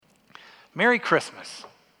Merry Christmas.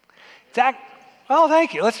 Oh,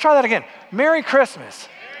 thank you. Let's try that again. Merry Christmas.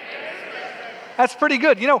 That's pretty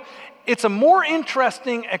good. You know, it's a more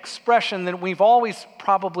interesting expression than we've always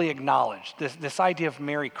probably acknowledged, this idea of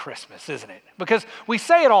Merry Christmas, isn't it? Because we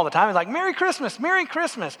say it all the time. It's like, Merry Christmas, Merry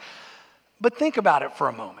Christmas. But think about it for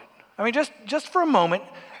a moment. I mean, just for a moment,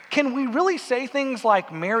 can we really say things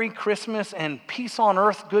like Merry Christmas and peace on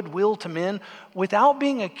earth, goodwill to men, without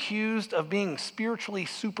being accused of being spiritually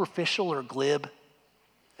superficial or glib?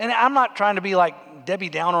 And I'm not trying to be like Debbie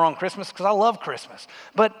Downer on Christmas, because I love Christmas.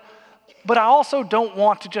 But I also don't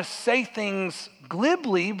want to just say things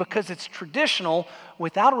glibly because it's traditional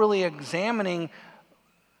without really examining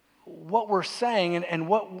what we're saying and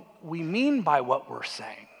what we mean by what we're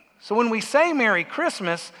saying. So when we say Merry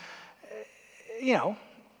Christmas,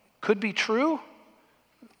 could be true,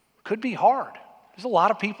 could be hard. There's a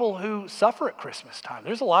lot of people who suffer at Christmas time.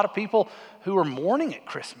 There's a lot of people who are mourning at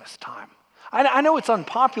Christmas time. I know it's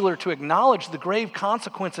unpopular to acknowledge the grave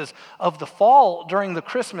consequences of the fall during the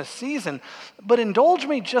Christmas season, but indulge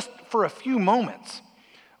me just for a few moments.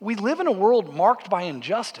 We live in a world marked by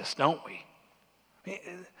injustice, don't we?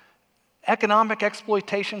 Economic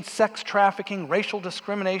exploitation, sex trafficking, racial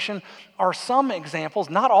discrimination are some examples,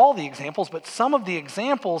 not all the examples, but some of the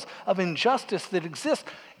examples of injustice that exist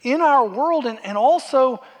in our world and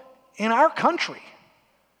also in our country.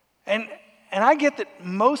 And I get that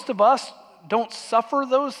most of us don't suffer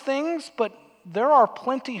those things, but there are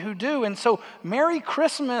plenty who do. And so Merry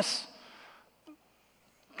Christmas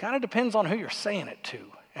kind of depends on who you're saying it to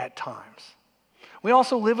at times. We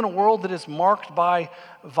also live in a world that is marked by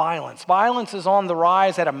violence. Violence is on the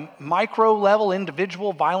rise at a micro level,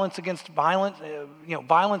 individual violence against violence,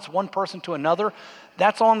 violence one person to another.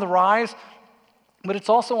 That's on the rise, but it's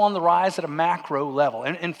also on the rise at a macro level.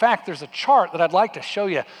 And in fact, there's a chart that I'd like to show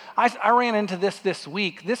you. I ran into this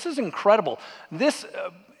week. This is incredible.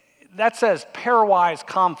 That says pairwise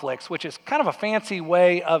conflicts, which is kind of a fancy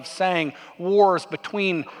way of saying wars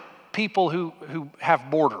between people who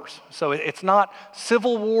have borders. So it's not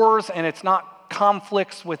civil wars and it's not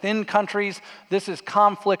conflicts within countries. This is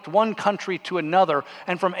conflict one country to another.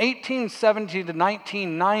 And from 1870 to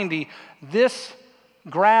 1990, this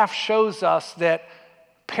graph shows us that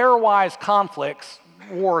pairwise conflicts,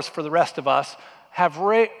 wars for the rest of us, have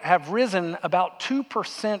risen about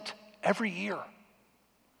 2% every year.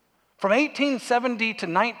 From 1870 to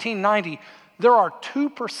 1990, there are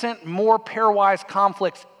 2% more pairwise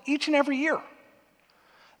conflicts each and every year.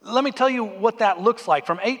 Let me tell you what that looks like.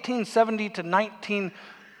 From 1870 to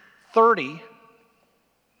 1930,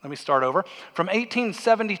 let me start over. From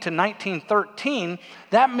 1870 to 1913,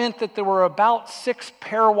 that meant that there were about 6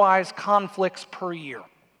 pairwise conflicts per year.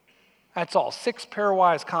 That's all, 6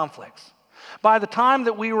 pairwise conflicts. By the time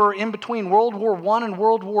that we were in between World War I and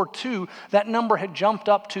World War II, that number had jumped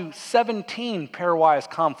up to 17 pairwise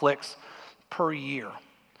conflicts per year.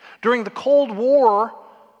 During the Cold War,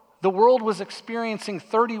 the world was experiencing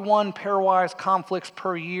 31 pairwise conflicts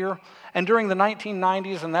per year, and during the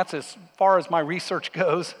 1990s, and that's as far as my research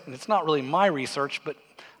goes, and it's not really my research, but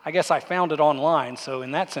I guess I found it online, so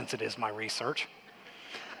in that sense it is my research.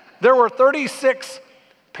 There were 36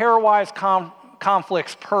 pairwise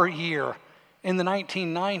conflicts per year in the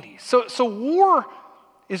 1990s. So war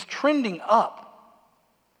is trending up.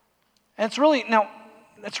 And it's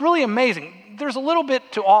really amazing. There's a little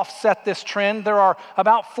bit to offset this trend. There are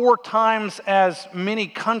about 4 times as many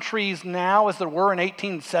countries now as there were in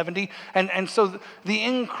 1870. And so the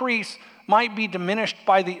increase might be diminished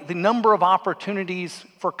by the number of opportunities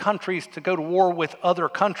for countries to go to war with other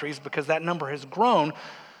countries because that number has grown.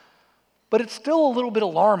 But it's still a little bit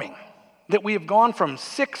alarming that we have gone from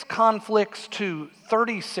 6 conflicts to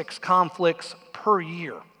 36 conflicts per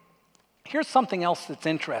year. Here's something else that's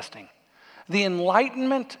interesting. The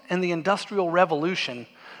Enlightenment and the Industrial Revolution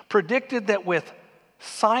predicted that with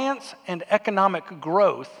science and economic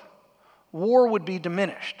growth, war would be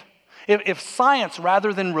diminished. If science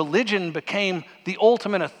rather than religion became the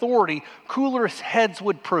ultimate authority, cooler heads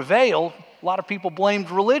would prevail. A lot of people blamed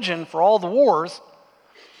religion for all the wars,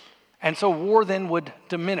 and so war then would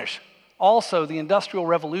diminish. Also, the Industrial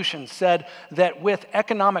Revolution said that with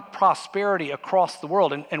economic prosperity across the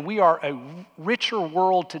world, and we are a richer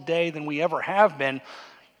world today than we ever have been,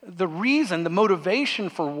 the motivation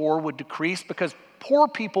for war would decrease because poor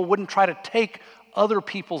people wouldn't try to take other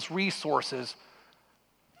people's resources,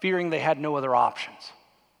 fearing they had no other options.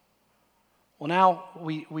 Well, now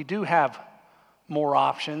we do have more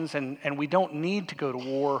options, and we don't need to go to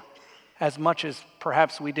war as much as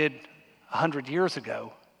perhaps we did 100 years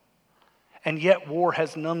ago. And yet war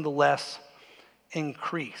has nonetheless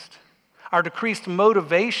increased. Our decreased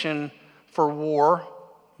motivation for war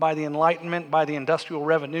by the Enlightenment, by the Industrial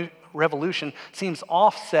Revolution, seems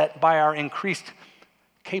offset by our increased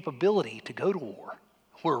capability to go to war.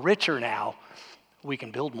 We're richer now. We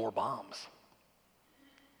can build more bombs.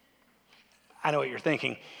 I know what you're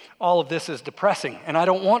thinking. All of this is depressing, and I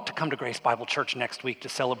don't want to come to Grace Bible Church next week to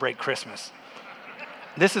celebrate Christmas.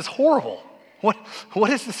 This is horrible.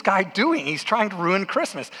 What is this guy doing? He's trying to ruin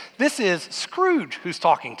Christmas. This is Scrooge who's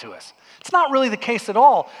talking to us. It's not really the case at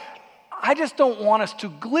all. I just don't want us to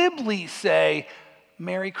glibly say,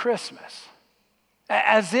 Merry Christmas,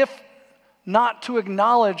 as if not to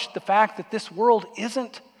acknowledge the fact that this world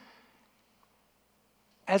isn't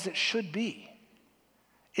as it should be,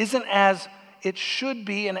 isn't as it should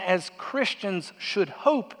be, and as Christians should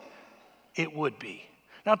hope it would be.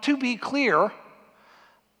 Now, to be clear,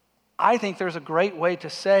 I think there's a great way to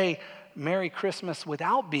say Merry Christmas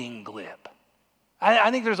without being glib.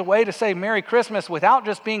 I think there's a way to say Merry Christmas without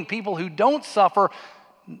just being people who don't suffer,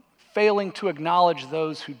 failing to acknowledge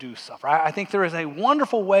those who do suffer. I think there is a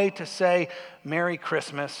wonderful way to say Merry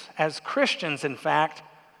Christmas. As Christians, in fact,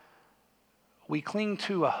 we cling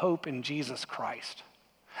to a hope in Jesus Christ.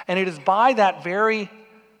 And it is by that very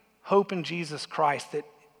hope in Jesus Christ that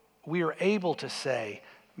we are able to say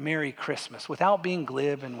Merry Christmas without being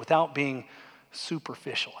glib and without being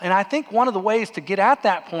superficial. And I think one of the ways to get at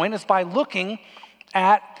that point is by looking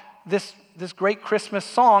at this great Christmas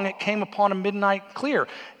song, It Came Upon a Midnight Clear.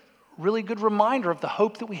 Really good reminder of the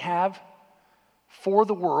hope that we have for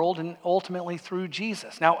the world and ultimately through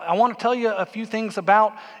Jesus. Now, I want to tell you a few things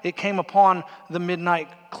about It Came Upon the Midnight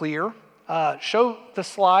Clear. Show the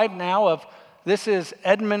slide now of, this is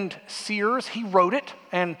Edmund Sears. He wrote it,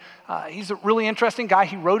 and he's a really interesting guy.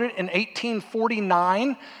 He wrote it in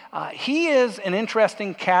 1849. He is an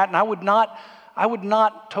interesting cat, and I would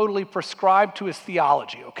not totally prescribe to his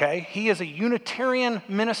theology, okay? He is a Unitarian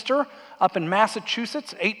minister up in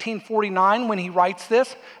Massachusetts, 1849, when he writes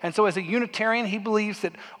this. And so as a Unitarian, he believes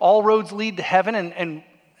that all roads lead to heaven, and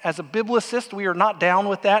as a biblicist, we are not down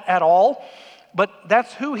with that at all. But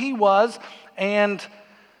that's who he was, and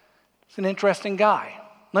he's an interesting guy.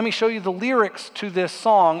 Let me show you the lyrics to this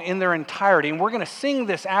song in their entirety. And we're going to sing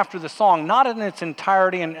this after the song, not in its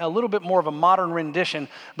entirety and a little bit more of a modern rendition,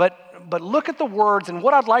 but look at the words. And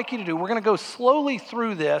what I'd like you to do, we're going to go slowly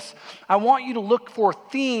through this. I want you to look for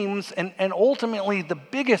themes and ultimately the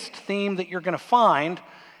biggest theme that you're going to find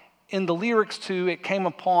in the lyrics to It Came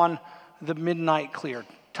Upon the Midnight Clear.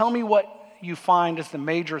 Tell me what you find as the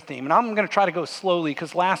major theme. And I'm going to try to go slowly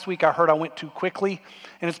because last week I heard I went too quickly,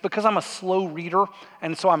 and it's because I'm a slow reader,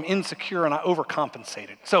 and so I'm insecure and I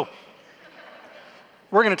overcompensated. So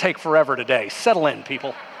we're going to take forever today. Settle in,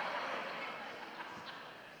 people.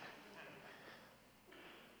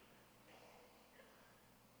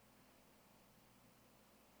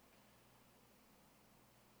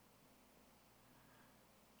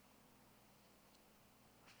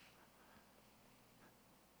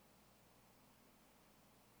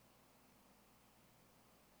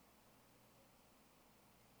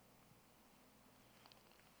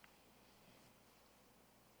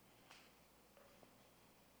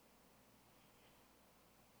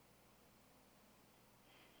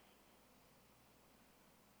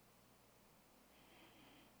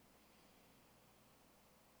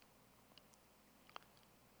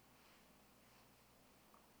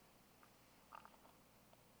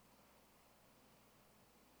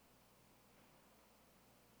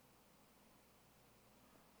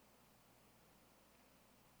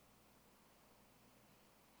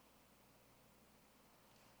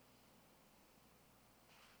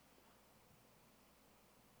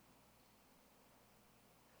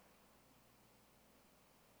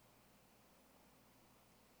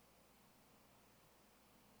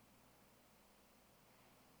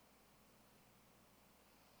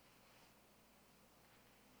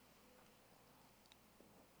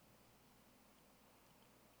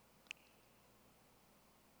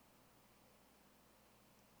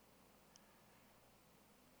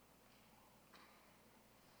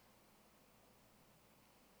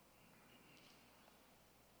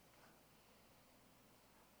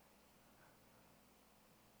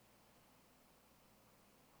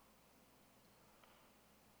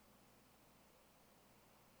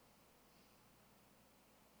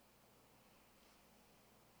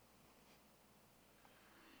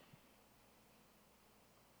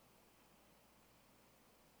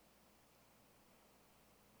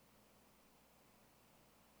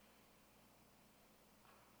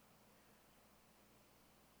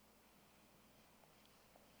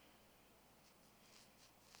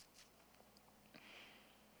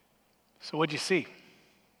 So what'd you see?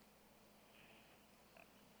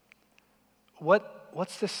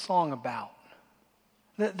 what's this song about?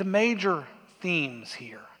 The major themes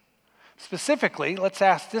here. Specifically, let's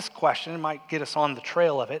ask this question. It might get us on the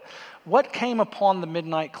trail of it. What came upon the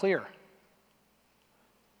midnight clear?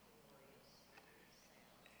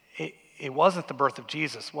 It wasn't the birth of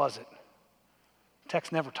Jesus, was it? The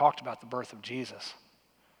text never talked about the birth of Jesus.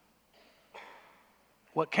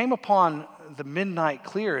 What came upon the midnight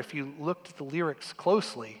clear, if you looked at the lyrics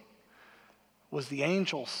closely, was the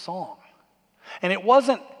angel's song. And it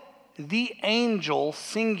wasn't the angel,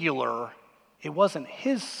 singular. It wasn't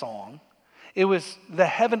his song. It was the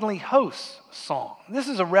heavenly host's song. This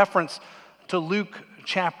is a reference to Luke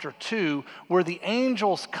chapter 2, where the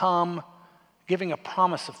angels come giving a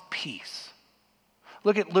promise of peace.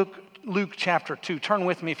 Look at Luke chapter 2. Turn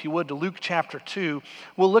with me, if you would, to Luke chapter 2.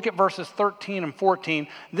 We'll look at verses 13 and 14.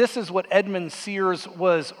 This is what Edmund Sears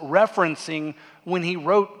was referencing when he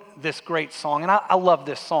wrote this great song. And I love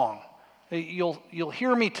this song. You'll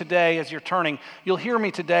hear me today, as you're turning, you'll hear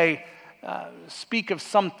me today speak of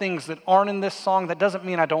some things that aren't in this song. That doesn't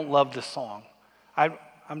mean I don't love this song.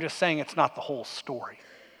 I'm just saying it's not the whole story.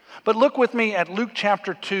 But look with me at Luke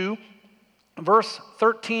chapter 2, verse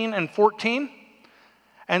 13 and 14.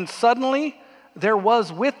 And suddenly there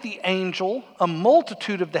was with the angel a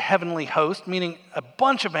multitude of the heavenly host, meaning a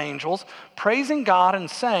bunch of angels, praising God and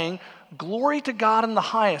saying, "Glory to God in the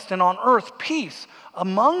highest, and on earth peace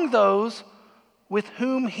among those with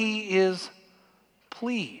whom he is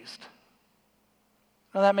pleased."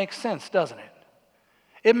 Now that makes sense, doesn't it?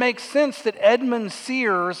 It makes sense that Edmund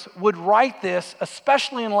Sears would write this,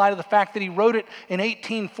 especially in light of the fact that he wrote it in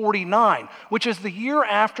 1849, which is the year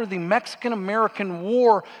after the Mexican-American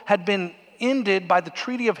War had been ended by the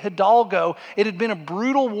Treaty of Hidalgo. It had been a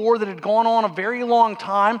brutal war that had gone on a very long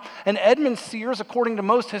time, and Edmund Sears, according to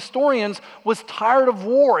most historians, was tired of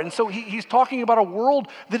war. And so he's talking about a world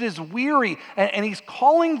that is weary, and he's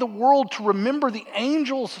calling the world to remember the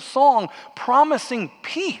angel's song promising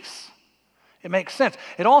peace. It makes sense.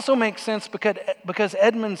 It also makes sense because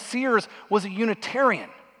Edmund Sears was a Unitarian.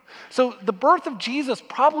 So the birth of Jesus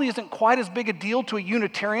probably isn't quite as big a deal to a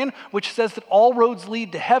Unitarian, which says that all roads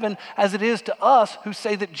lead to heaven, as it is to us who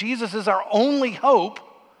say that Jesus is our only hope.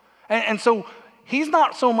 And so he's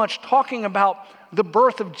not so much talking about the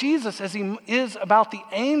birth of Jesus as he is about the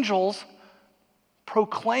angels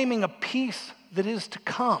proclaiming a peace that is to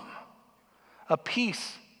come, a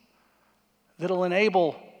peace that'll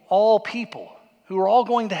enable all people who are all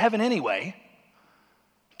going to heaven anyway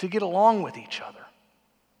to get along with each other.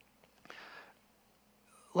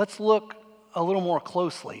 Let's look a little more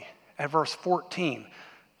closely at verse 14.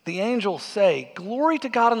 The angels say, "Glory to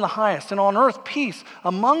God in the highest, and on earth peace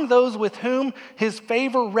among those with whom his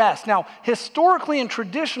favor rests." Now, historically and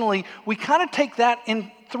traditionally, we kind of take that in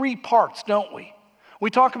three parts, don't we? We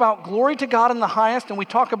talk about glory to God in the highest, and we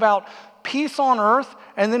talk about peace on earth,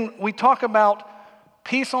 and then we talk about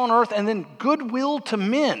peace on earth, and then goodwill to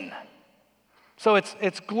men. So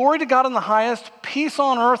it's glory to God in the highest, peace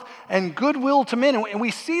on earth, and goodwill to men. And we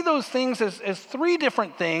see those things as three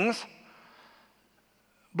different things.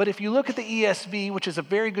 But if you look at the ESV, which is a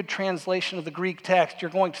very good translation of the Greek text, you're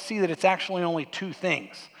going to see that it's actually only two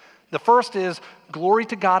things. The first is glory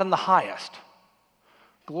to God in the highest.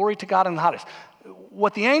 Glory to God in the highest.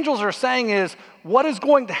 What the angels are saying is what is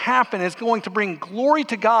going to happen is going to bring glory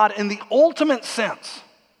to God in the ultimate sense.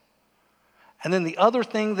 And then the other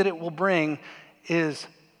thing that it will bring is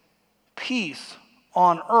peace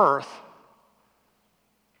on earth,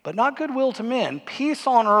 but not goodwill to men, peace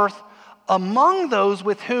on earth among those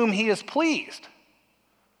with whom he is pleased.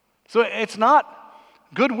 So it's not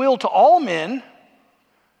goodwill to all men,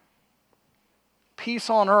 peace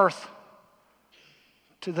on earth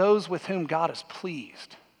to those with whom God is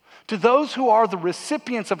pleased, to those who are the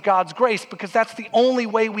recipients of God's grace, because that's the only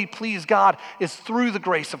way we please God is through the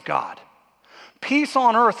grace of God. Peace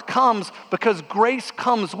on earth comes because grace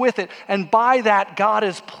comes with it, and by that God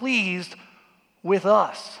is pleased with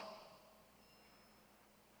us.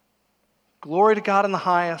 Glory to God in the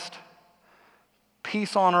highest,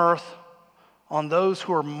 peace on earth on those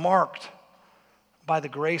who are marked by the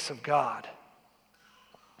grace of God.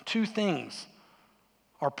 Two things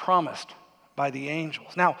are promised by the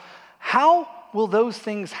angels. Now, how will those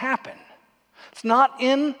things happen? It's not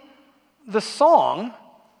in the song,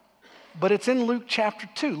 but it's in Luke chapter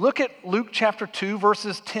 2. Look at Luke chapter 2,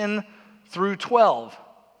 verses 10 through 12.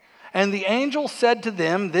 "And the angel said to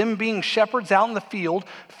them being shepherds out in the field,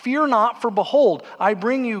 'Fear not, for behold, I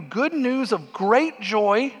bring you good news of great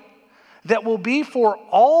joy that will be for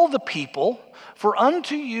all the people. For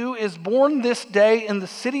unto you is born this day in the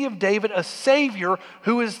city of David a Savior,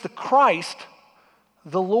 who is the Christ,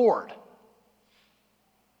 the Lord.'"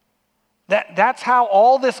 That's how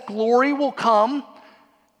all this glory will come,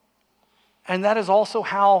 and that is also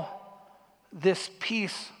how this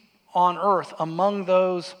peace on earth among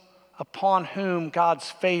those upon whom God's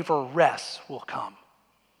favor rests will come.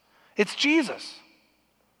 It's Jesus.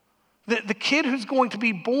 The kid who's going to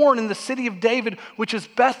be born in the city of David, which is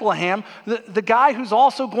Bethlehem, the guy who's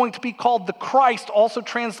also going to be called the Christ, also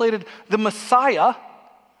translated the Messiah.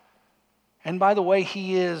 And by the way,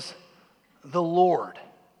 he is the Lord.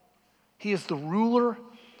 He is the ruler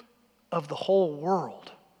of the whole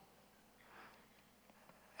world.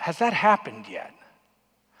 Has that happened yet?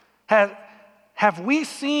 Have we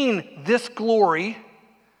seen this glory,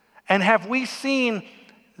 and have we seen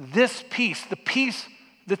this peace, the peace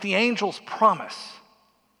that the angels promise?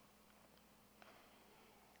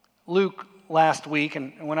 Luke last week,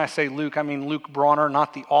 and when I say Luke, I mean Luke Bronner,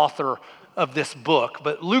 not the author of this book,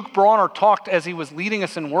 but Luke Bronner talked as he was leading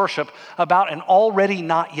us in worship about an already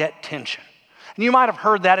not yet tension. And you might have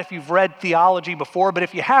heard that if you've read theology before, but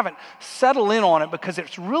if you haven't, settle in on it because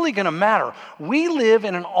it's really going to matter. We live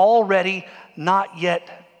in an already not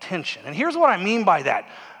yet tension. And here's what I mean by that.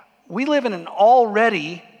 We live in an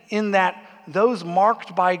already in that those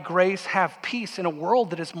marked by grace have peace in a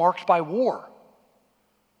world that is marked by war.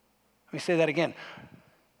 Let me say that again.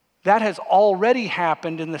 That has already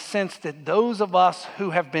happened in the sense that those of us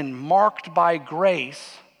who have been marked by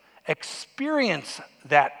grace experience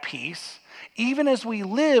that peace even as we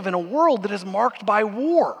live in a world that is marked by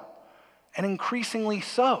war, and increasingly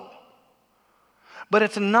so. But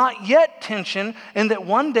it's not yet tension in that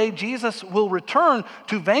one day Jesus will return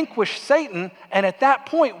to vanquish Satan, and at that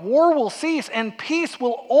point war will cease and peace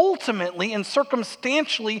will ultimately and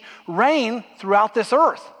circumstantially reign throughout this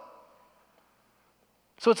earth.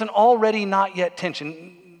 So it's an already not yet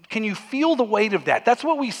tension. Can you feel the weight of that? That's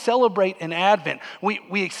what we celebrate in Advent.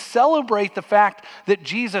 We celebrate the fact that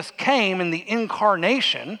Jesus came in the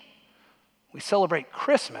incarnation. We celebrate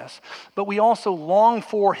Christmas, but we also long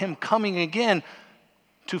for him coming again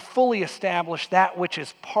to fully establish that which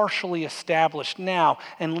is partially established now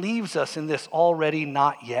and leaves us in this already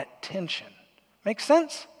not yet tension. Make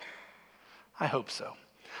sense? I hope so.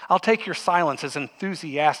 I'll take your silence as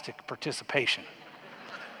enthusiastic participation.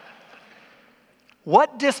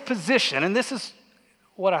 What disposition, and this is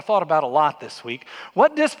what I thought about a lot this week,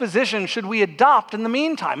 what disposition should we adopt in the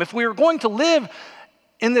meantime? If we are going to live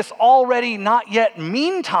in this already not yet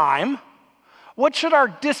meantime, what should our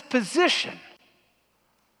disposition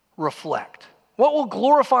reflect? What will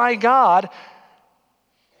glorify God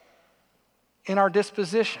in our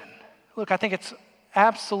disposition? Look, I think it's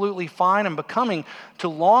absolutely fine and becoming to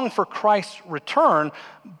long for Christ's return,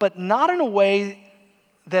 but not in a way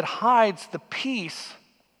that hides the peace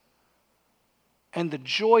and the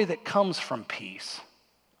joy that comes from peace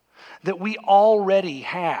that we already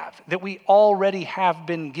have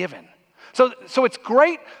been given. So it's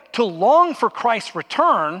great to long for Christ's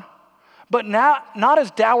return, but not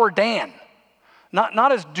as Dour Dan,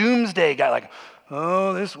 not as doomsday guy, like,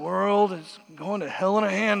 oh, this world is going to hell in a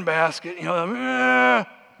handbasket.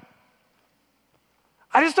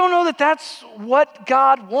 I just don't know that that's what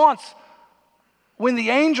God wants. When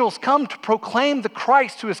the angels come to proclaim the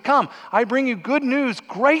Christ who has come, I bring you good news,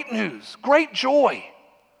 great joy.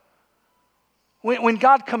 When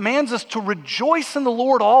God commands us to rejoice in the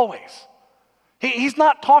Lord always. He's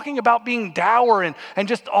not talking about being dour and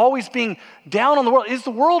just always being down on the world. Is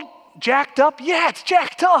the world jacked up? Yeah, it's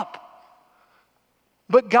jacked up.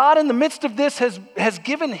 But God in the midst of this has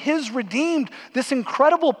given his redeemed this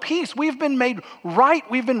incredible peace. We've been made right.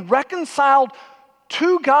 We've been reconciled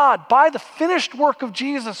to God by the finished work of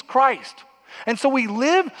Jesus Christ. And so we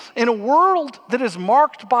live in a world that is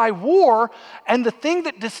marked by war, and the thing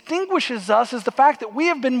that distinguishes us is the fact that we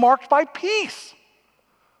have been marked by peace.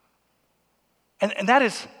 And that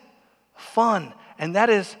is fun, and that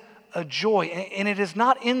is a joy, and it is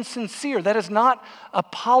not insincere. That is not a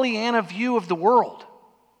Pollyanna view of the world.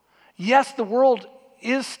 Yes, the world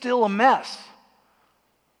is still a mess,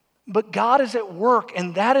 but God is at work,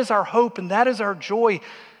 and that is our hope, and that is our joy.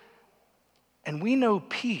 And we know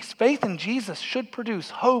peace. Faith in Jesus should produce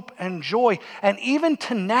hope and joy and even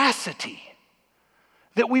tenacity,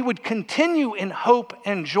 that we would continue in hope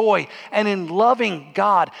and joy and in loving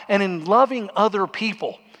God and in loving other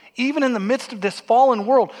people. Even in the midst of this fallen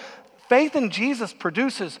world, faith in Jesus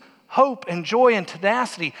produces hope and joy and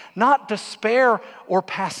tenacity, not despair or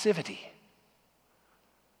passivity.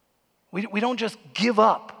 We don't just give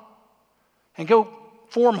up and go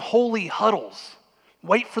form holy huddles,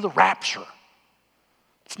 wait for the rapture.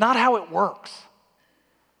 It's not how it works.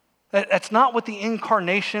 That's not what the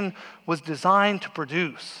incarnation was designed to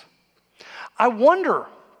produce. I wonder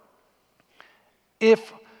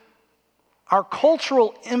if our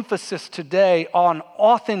cultural emphasis today on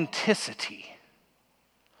authenticity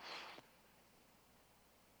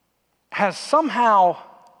has somehow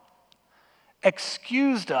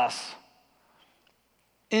excused us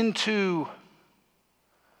into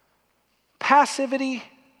passivity,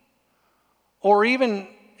 or even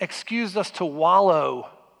excused us to wallow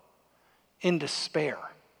in despair.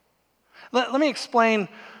 Let me explain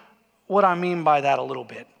what I mean by that a little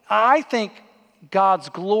bit. I think God's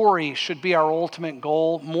glory should be our ultimate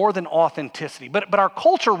goal more than authenticity. But our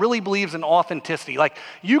culture really believes in authenticity. Like,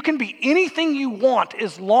 you can be anything you want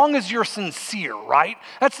as long as you're sincere, right?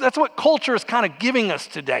 That's what culture is kind of giving us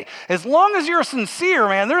today. As long as you're sincere,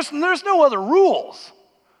 man, there's no other rules.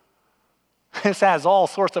 This has all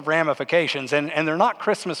sorts of ramifications, and they're not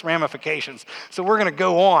Christmas ramifications, so we're going to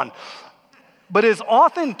go on. But is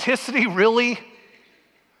authenticity really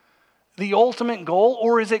the ultimate goal,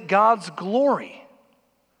 or is it God's glory?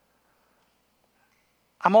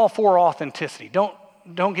 I'm all for authenticity.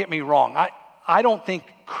 Don't get me wrong. I don't think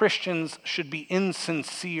Christians should be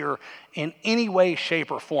insincere in any way,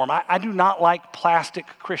 shape, or form. I do not like plastic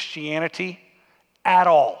Christianity at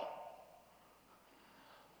all.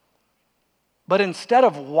 But instead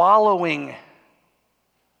of wallowing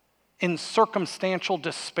in circumstantial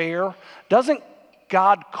despair, doesn't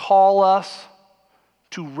God call us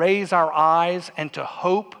to raise our eyes and to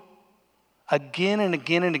hope again and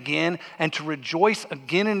again and again, and to rejoice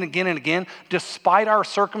again and again and again, despite our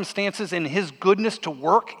circumstances, and His goodness to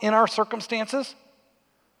work in our circumstances?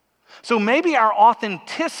 So maybe our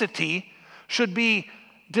authenticity should be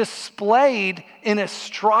displayed in a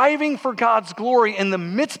striving for God's glory in the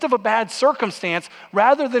midst of a bad circumstance,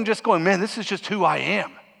 rather than just going, man, this is just who I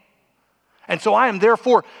am. And so I am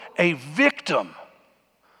therefore a victim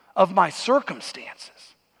of my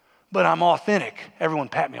circumstances, but I'm authentic. Everyone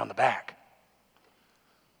pat me on the back.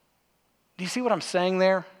 Do you see what I'm saying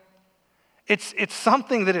there? It's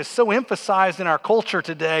something that is so emphasized in our culture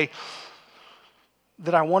today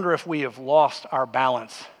that I wonder if we have lost our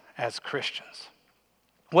balance as Christians.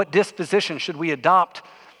 What disposition should we adopt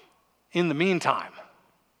in the meantime?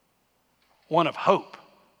 One of hope,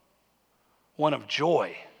 one of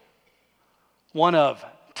joy, one of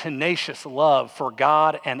tenacious love for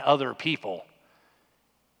God and other people,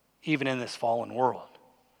 even in this fallen world.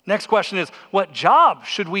 Next question is, what job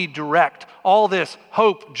should we direct all this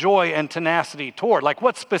hope, joy, and tenacity toward? Like,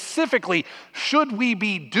 what specifically should we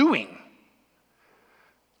be doing?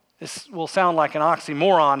 This will sound like an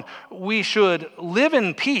oxymoron. We should live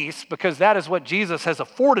in peace because that is what Jesus has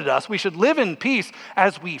afforded us. We should live in peace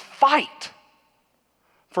as we fight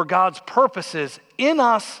for God's purposes in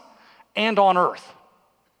us and on earth.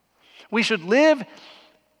 We should live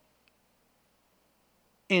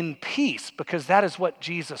in peace because that is what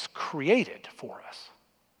Jesus created for us.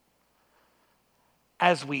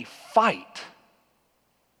 As we fight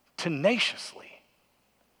tenaciously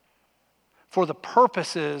for the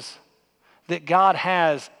purposes that God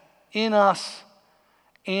has in us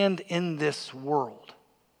and in this world.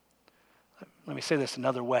 Let me say this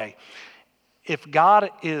another way. If God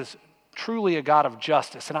is truly a God of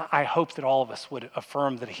justice, and I hope that all of us would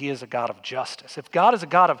affirm that He is a God of justice. If God is a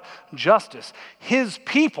God of justice, His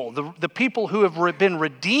people, the people who have been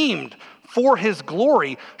redeemed for His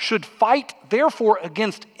glory, should fight, therefore,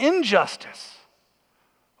 against injustice.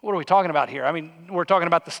 What are we talking about here? I mean, we're talking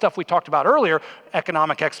about the stuff we talked about earlier: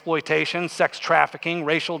 economic exploitation, sex trafficking,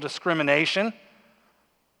 racial discrimination.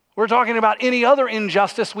 We're talking about any other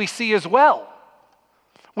injustice we see as well.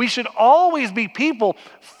 We should always be people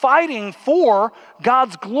fighting for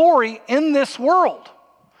God's glory in this world.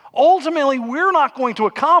 Ultimately, we're not going to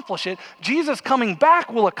accomplish it. Jesus coming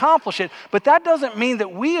back will accomplish it, but that doesn't mean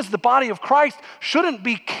that we as the body of Christ shouldn't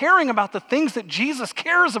be caring about the things that Jesus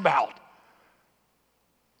cares about.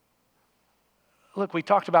 Look, we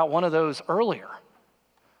talked about one of those earlier.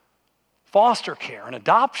 Foster care and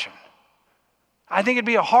adoption. I think it'd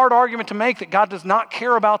be a hard argument to make that God does not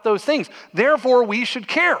care about those things. Therefore, we should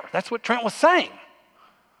care. That's what Trent was saying.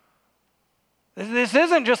 This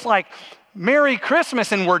isn't just like Merry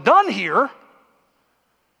Christmas and we're done here.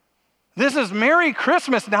 This is Merry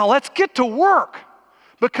Christmas, now let's get to work,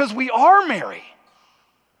 because we are merry.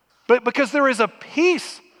 But because there is a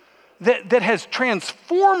peace that has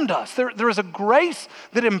transformed us. There is a grace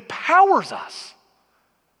that empowers us.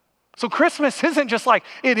 So Christmas isn't just like,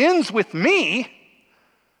 it ends with me.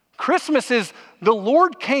 Christmas is the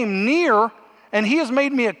Lord came near and He has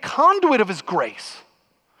made me a conduit of His grace,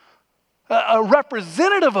 a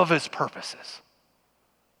representative of His purposes.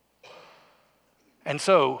 And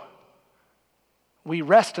so we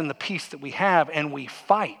rest in the peace that we have, and we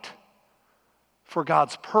fight for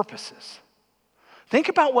God's purposes. Think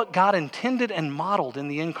about what God intended and modeled in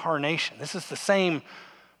the incarnation. This is the same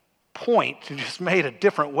point, just made a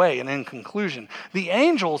different way and in conclusion. The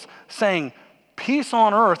angels saying, peace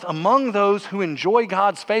on earth among those who enjoy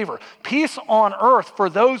God's favor. Peace on earth for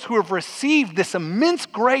those who have received this immense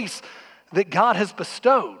grace that God has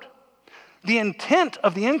bestowed. The intent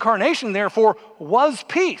of the incarnation, therefore, was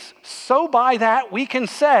peace. So by that, we can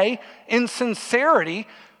say, in sincerity,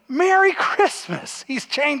 Merry Christmas. He's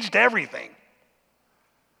changed everything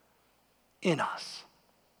in us.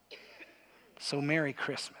 So Merry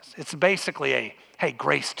Christmas. It's basically a, hey,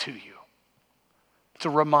 grace to you. It's a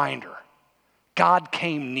reminder. God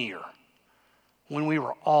came near when we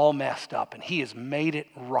were all messed up, and he has made it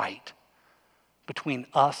right between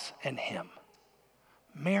us and him.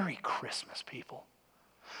 Merry Christmas, people.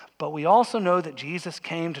 But we also know that Jesus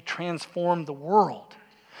came to transform the world,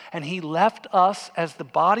 and he left us as the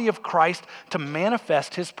body of Christ to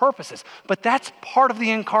manifest his purposes. But that's part of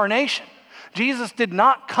the incarnation. Jesus did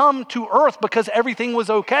not come to earth because everything was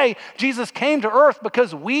okay. Jesus came to earth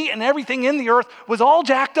because we and everything in the earth was all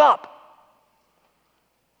jacked up.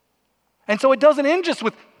 And so it doesn't end just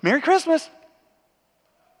with Merry Christmas.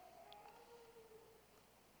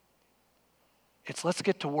 It's let's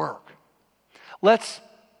get to work. Let's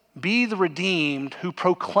be the redeemed who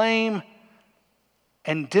proclaim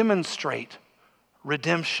and demonstrate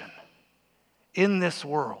redemption in this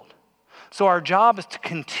world. So our job is to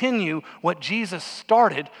continue what Jesus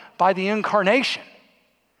started by the incarnation.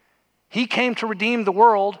 He came to redeem the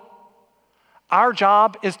world. Our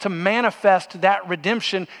job is to manifest that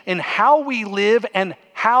redemption in how we live and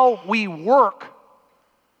how we work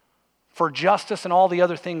for justice and all the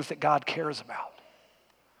other things that God cares about.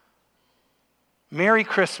 Merry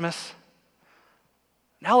Christmas.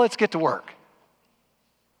 Now let's get to work.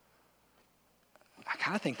 I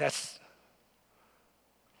kind of think that's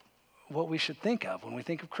what we should think of when we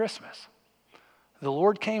think of Christmas. The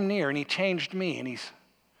Lord came near and he changed me, and he's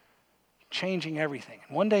changing everything.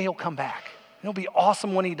 And one day he'll come back. It'll be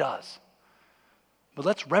awesome when he does. But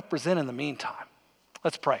let's represent in the meantime.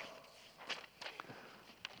 Let's pray.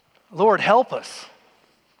 Lord, help us.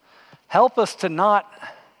 Help us to not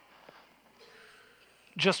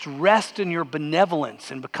just rest in your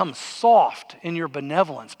benevolence and become soft in your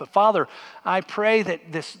benevolence. But Father, I pray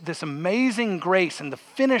that this amazing grace and the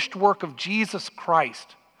finished work of Jesus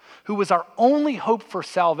Christ, who was our only hope for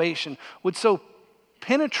salvation, would so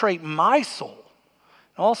penetrate my soul,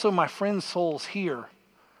 and also my friends' souls here,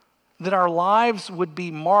 that our lives would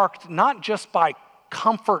be marked not just by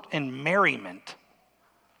comfort and merriment,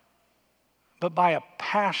 but by a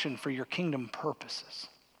passion for your kingdom purposes.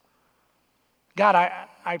 God,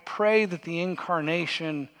 I pray that the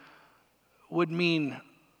incarnation would mean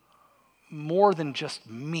more than just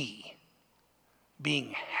me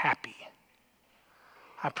being happy.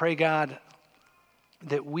 I pray, God,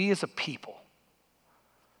 that we as a people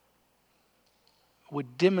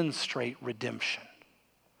would demonstrate redemption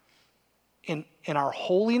in our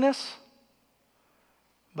holiness,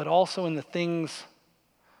 but also in the things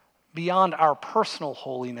beyond our personal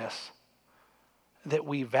holiness that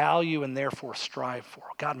we value and therefore strive for.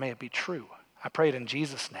 God, may it be true. I pray it in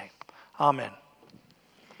Jesus' name. Amen.